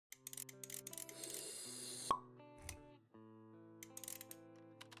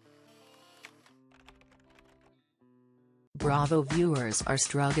Bravo viewers are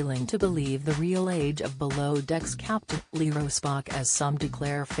struggling to believe the real age of Below Deck's Captain Lee Rossbach, as some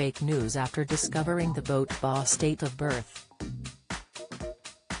declare fake news after discovering the boat boss' date of birth.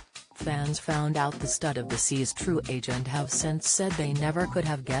 Fans found out the stud of the sea's true age and have since said they never could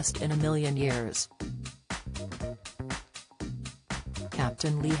have guessed in a million years.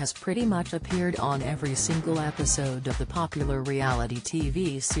 Captain Lee has pretty much appeared on every single episode of the popular reality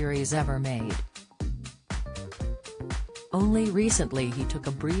TV series ever made. Only recently he took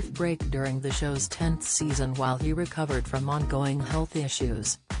a brief break during the show's 10th season while he recovered from ongoing health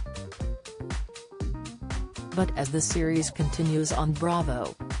issues. But as the series continues on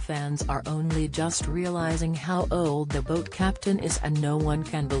Bravo, fans are only just realizing how old the boat captain is, and no one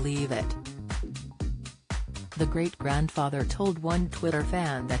can believe it. The great-grandfather told one Twitter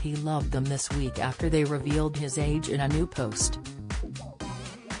fan that he loved them this week after they revealed his age in a new post.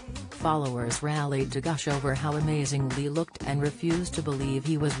 Followers rallied to gush over how amazing Lee looked and refused to believe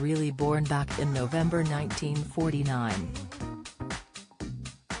he was really born back in November 1949.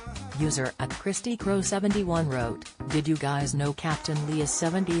 User @ChristyCrow71 wrote, "Did you guys know Captain Lee is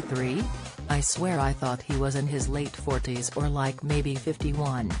 73? I swear I thought he was in his late 40s or like maybe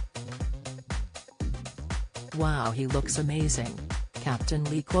 51. Wow, he looks amazing." Captain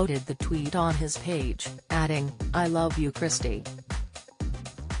Lee quoted the tweet on his page, adding, "I love you, Christy."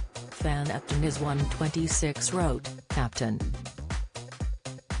 Fan @Is126 wrote, "Captain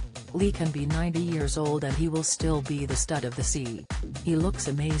Lee can be 90 years old and he will still be the stud of the sea. He looks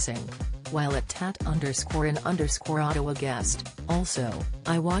amazing." While @Tat_in_Ottawa guessed, "Also,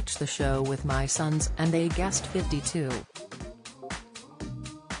 I watched the show with my sons and they guessed 52.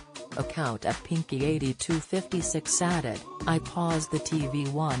 Account @Pinky8256 added, "I paused the TV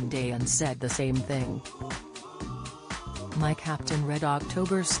one day and said the same thing. My captain read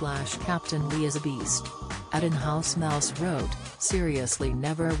October/Captain Lee is a beast." @InHouseMouse wrote, "Seriously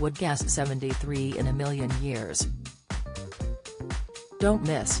never would guess 73 in a million years." Don't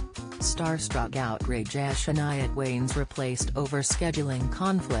miss. Starstruck outrage as Shania Twain's replaced over scheduling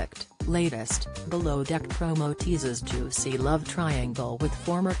conflict. Latest, Below Deck promo teases juicy love triangle with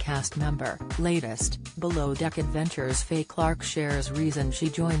former cast member. Latest, Below Deck adventures Faye Clark shares reason she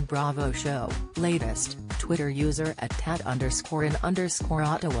joined Bravo show. Latest, Twitter user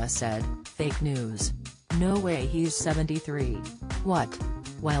 @Tat_in_Ottawa said, "Fake news. No way he's 73. What?"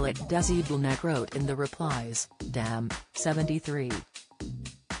 While @DesiBlnek wrote in the replies, "Damn, 73.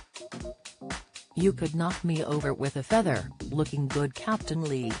 You could knock me over with a feather, looking good, Captain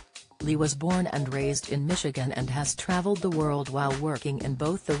Lee." Lee was born and raised in Michigan and has traveled the world while working in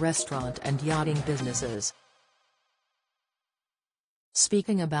both the restaurant and yachting businesses.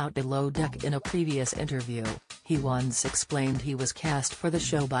 Speaking about Below Deck in a previous interview, he once explained he was cast for the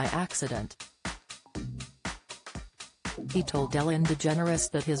show by accident. He told Ellen DeGeneres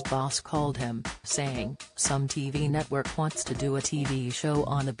that his boss called him, saying, "Some TV network wants to do a TV show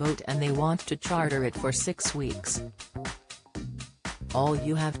on a boat and they want to charter it for 6 weeks. All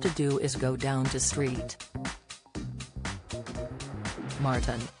you have to do is go down to St.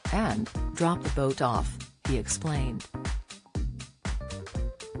 Martin, and drop the boat off," he explained.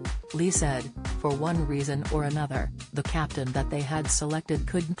 Lee said, "For one reason or another, the captain that they had selected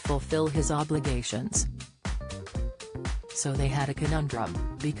couldn't fulfill his obligations. So they had a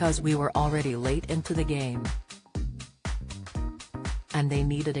conundrum, because we were already late into the game. And they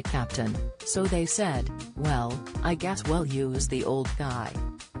needed a captain, so they said, well, I guess we'll use the old guy."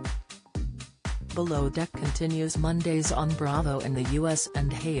 Below Deck continues Mondays on Bravo in the US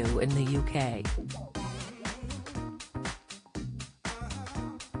and Hayu in the UK.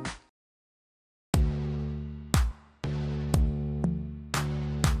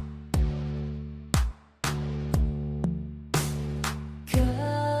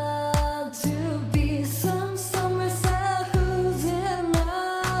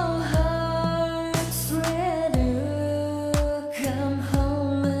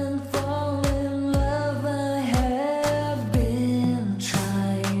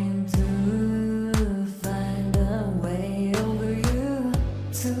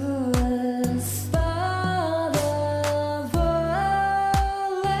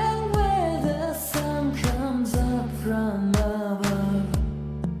 From above.